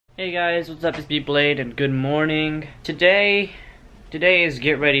Hey guys, what's up? It's RaisingBlade and good morning. Today is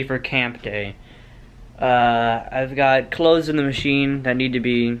get ready for camp day. I've got clothes in the machine that need to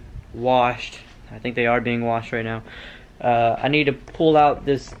be washed. I think they are being washed right now. I need to pull out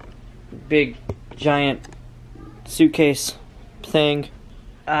this big giant suitcase thing.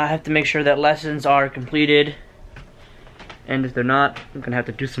 I have to make sure that lessons are completed, and if they're not, I'm gonna have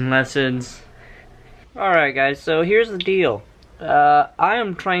to do some lessons. Alright guys, so here's the deal. I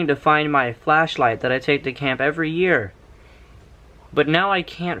am trying to find my flashlight that I take to camp every year, but now I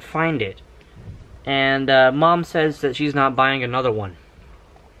can't find it. And Mom says that she's not buying another one.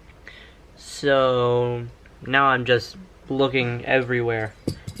 So now I'm just looking everywhere.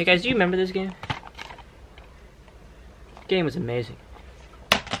 Hey guys, do you remember this game? The game was amazing.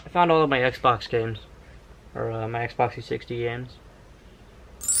 I found all of my Xbox games, or my Xbox 360 games.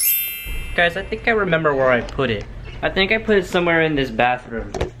 Guys, I think I remember where I put it. I think I put it somewhere in this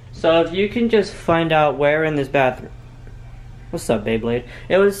bathroom. So if you can just find out where in this bathroom. What's up, Beyblade?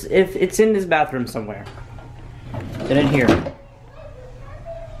 If it's in this bathroom somewhere. Is it in here?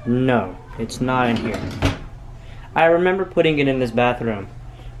 No, it's not in here. I remember putting it in this bathroom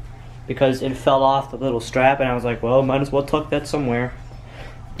because it fell off the little strap, and I was like, well, might as well tuck that somewhere.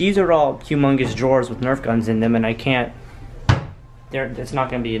 These are all humongous drawers with Nerf guns in them, and I can't. It's not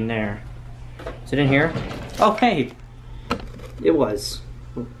gonna be in there. Is it in here? Oh, hey! It was.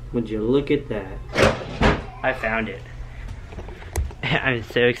 Would you look at that? I found it. I'm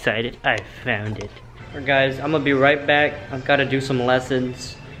so excited. I found it. Alright guys, I'm gonna be right back. I've got to do some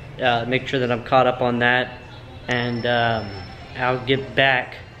lessons. Make sure that I'm caught up on that. And I'll get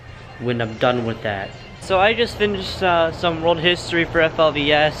back when I'm done with that. So I just finished some world history for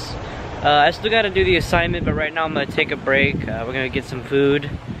FLVS. I still got to do the assignment, but right now I'm gonna take a break. We're gonna get some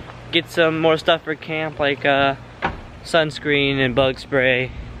food, get some more stuff for camp, like sunscreen and bug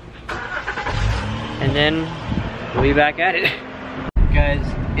spray, and then we'll be back at it. Guys,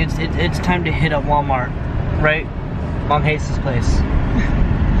 it's time to hit up Walmart, right? Mom hates this place.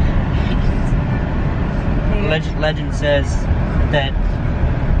 Legend says that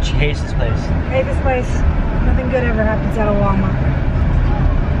she hates this place. I hate this place. Nothing good ever happens out of Walmart.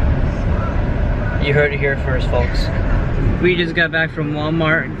 You heard it here first, folks. We just got back from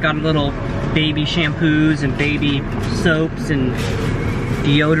Walmart, got a little baby shampoos and baby soaps and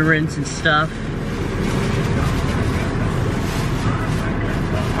deodorants and stuff.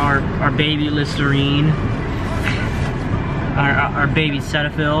 Our baby Listerine, our baby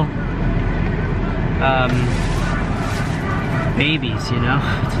Cetaphil. Babies, you know.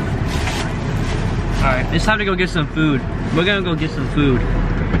 Alright, it's time to go get some food. We're gonna go get some food.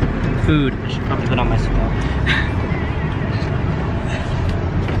 I should probably put on my spell.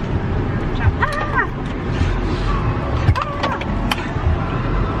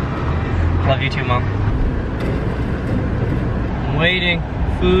 Love you too, Mom. I'm waiting.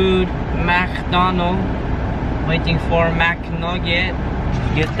 Food, McDonald's. Waiting for McNugget.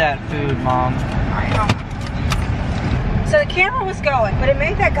 Get that food, Mom. I know. So the camera was going, but it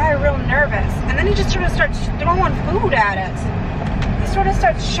made that guy real nervous. And then he just sort of starts throwing food at us. He sort of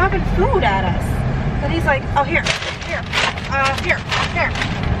starts shoving food at us. And he's like, oh, here. I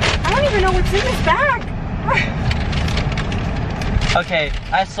don't even know what's in this bag. Okay,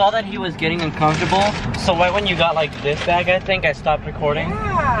 I saw that he was getting uncomfortable, so right when you got like this bag, I think I stopped recording.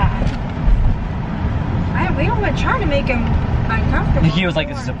 Yeah. We were trying to make him uncomfortable. He was like,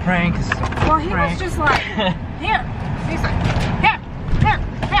 this is a prank, this is a prank. Well, he was just like, here. He's like, here.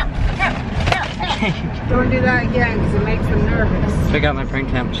 Don't do that again, because it makes him nervous. Check out my prank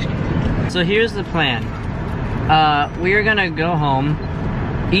cam. So here's the plan. We are gonna go home,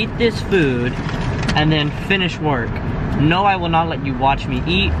 eat this food, and then finish work. No, I will not let you watch me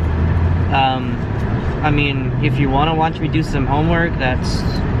eat. I mean, if you want to watch me do some homework, that's...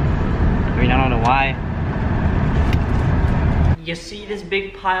 I mean, I don't know why. You see this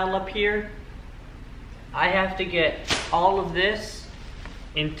big pile up here? I have to get all of this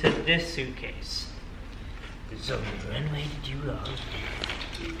into this suitcase. So when did you go?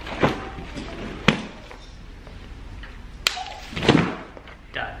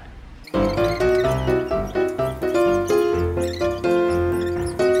 Done.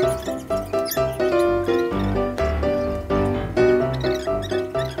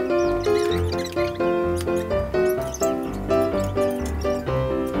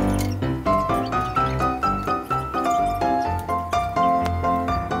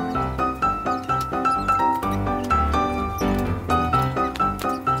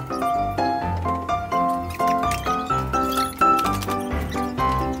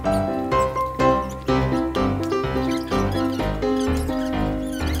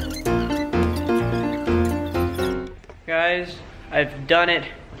 guys, I've done it.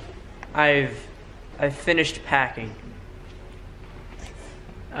 I've finished packing.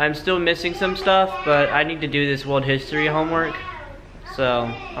 I'm still missing some stuff, but I need to do this world history homework. So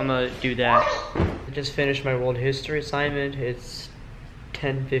I'm gonna do that. I just finished my world history assignment. It's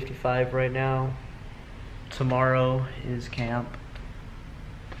 10:55 right now. Tomorrow is camp.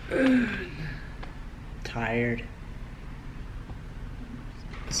 Tired.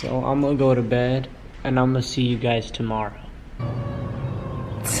 So I'm gonna go to bed and I'm gonna see you guys tomorrow.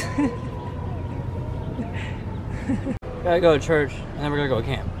 Gotta go to church and then we're gonna go to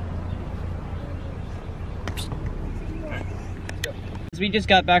camp. We just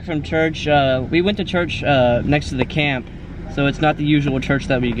got back from church. We went to church next to the camp, so it's not the usual church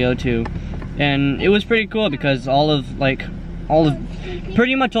that we go to. And it was pretty cool because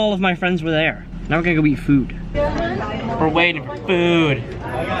pretty much all of my friends were there. Now we're gonna go eat food. We're waiting for food.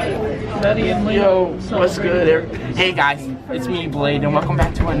 Yo, what's good? Hey guys, it's me, Blade, and welcome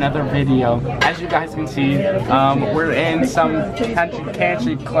back to another video. As you guys can see, we're in some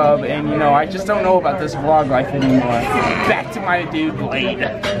country club, and you know, I just don't know about this vlog life anymore. Back to my dude, Blade.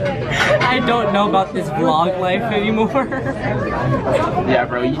 I don't know about this vlog life anymore. Yeah,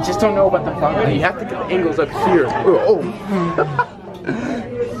 bro, you just don't know about the vlog life. You have to get the angles up here. Oh.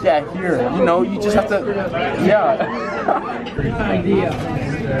 Yeah, here. You know, you just have to. Yeah.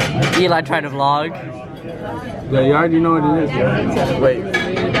 Eli tried to vlog. Yeah, you already know what it is. Wait.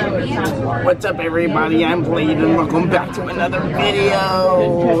 What's up, everybody? I'm Blade, and welcome back to another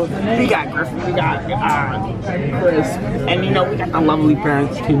video. We got Griffin, we got Chris, and you know, we got the lovely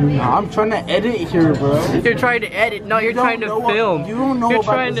parents too. I'm trying to edit here, bro. You're trying to edit. No, you're trying to film. You don't know you're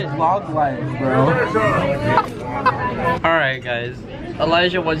about trying this to vlog life, bro. Alright, guys.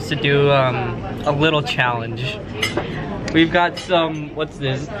 Elijah wants to do a little challenge. We've got some, what's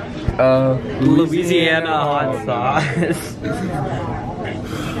this? Louisiana hot sauce.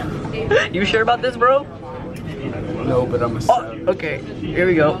 You sure about this, bro? No, but I'm a savage. Okay, here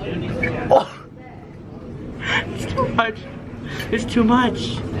we go. Oh. It's too much. It's too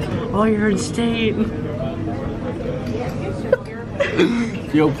much. Oh, you're insane.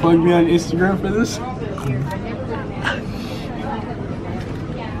 Yo, plug me on Instagram for this.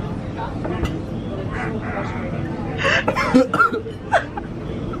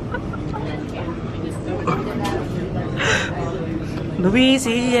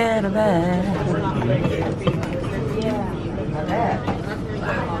 Louisiana man.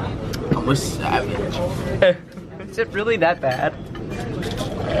 I'm a savage. Is it really that bad?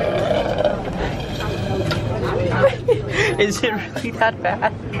 Is it really that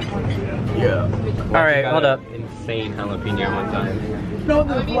bad? Yeah. Alright, hold up. Insane jalapeno one time. Know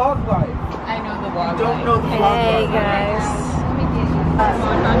the vlog life. I know the vlog. Don't know the vlog life. Hey guys.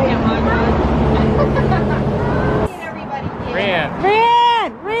 Ran.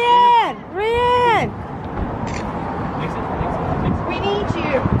 We need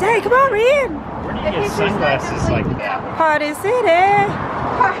you. Hey, come on, Rian. Where do you get sunglasses like that? Party City. Do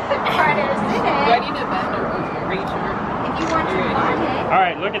I need to bend or reach her? If you want to party.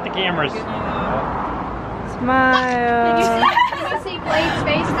 Alright, look at the cameras. Smile. Did you see Blade's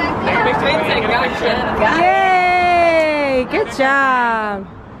face back there? Yay! Good job.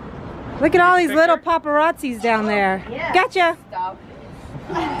 Look at all these little paparazzis down there. Gotcha. Stop.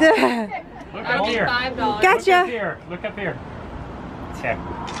 Look up here. $5. Gotcha. Look up here. Okay.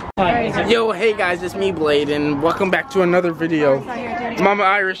 Yo, hey guys, it's me, Blade, and welcome back to another video. Mama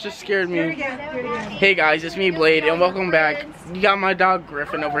Iris just scared me. Hey guys, it's me, Blade, and welcome back. You got my dog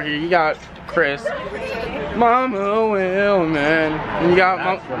Griffin over here. You got Chris, Mama Will, man, and you got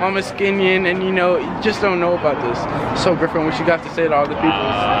Mama Skinion, and you know, you just don't know about this. So Griffin, what you got to say to all the people?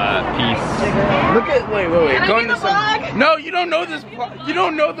 Peace. Look at, wait. Go into some. No, you don't know this. You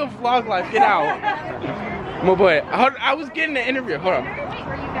don't know the vlog life. Get out. My boy, I was getting the interview. Hold on.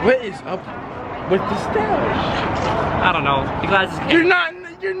 What is up with the stash? I don't know. You guys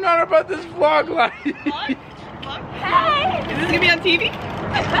You're not about this vlog life. Hey! Is this gonna be on TV?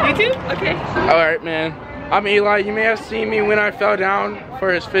 YouTube? Okay. Alright, man. I'm Eli. You may have seen me when I fell down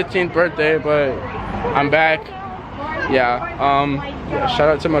for his 15th birthday, but I'm back. Yeah, shout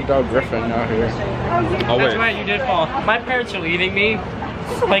out to my dog Griffin out here. Oh, That's wait. right, you did fall. My parents are leaving me.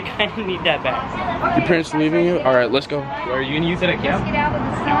 Like, I need that back. Your parents leaving you? Alright, let's go. Are you gonna use it at camp? Get out of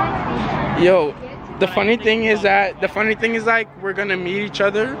the sun. Yo, the funny thing is like we're gonna meet each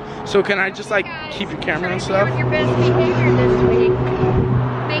other. So can I just like keep your camera and stuff? Share your best behavior this week.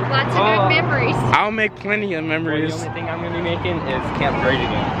 Make lots of good memories. I'll make plenty of The memories. only thing I'm gonna be making is Camp Great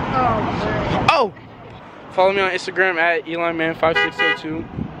again. Oh! Follow me on Instagram at EliMan5602.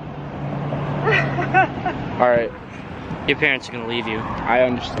 Alright. Your parents are gonna leave you. I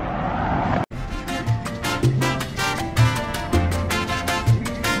understand.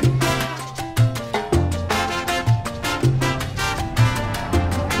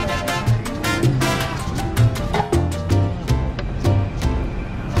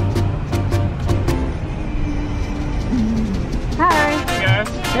 Hi. Hey guys.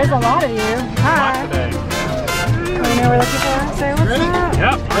 There's a lot of you. Hi. Today. You know we're looking for? Say what's up.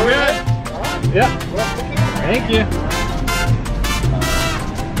 Yep, we're good. Yep. Thank you.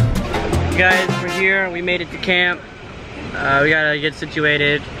 Guys, we're here. We made it to camp. We gotta get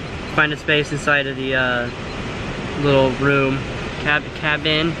situated, find a space inside of the little room.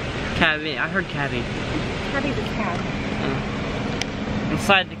 Cabin. I heard cabin. Happy the cat.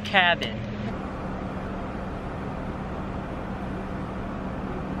 Inside the cabin.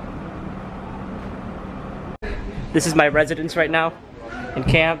 This is my residence right now in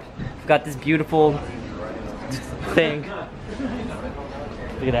camp. I've got this beautiful thing.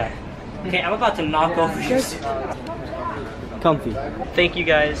 Look at that. Okay, I'm about to knock over yours. Comfy. Thank you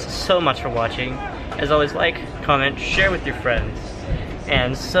guys so much for watching. As always, like, comment, share with your friends,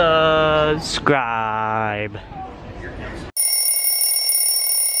 and subscribe.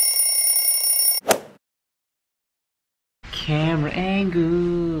 Camera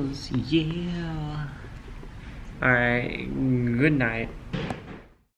angles, yeah. Alright, good night.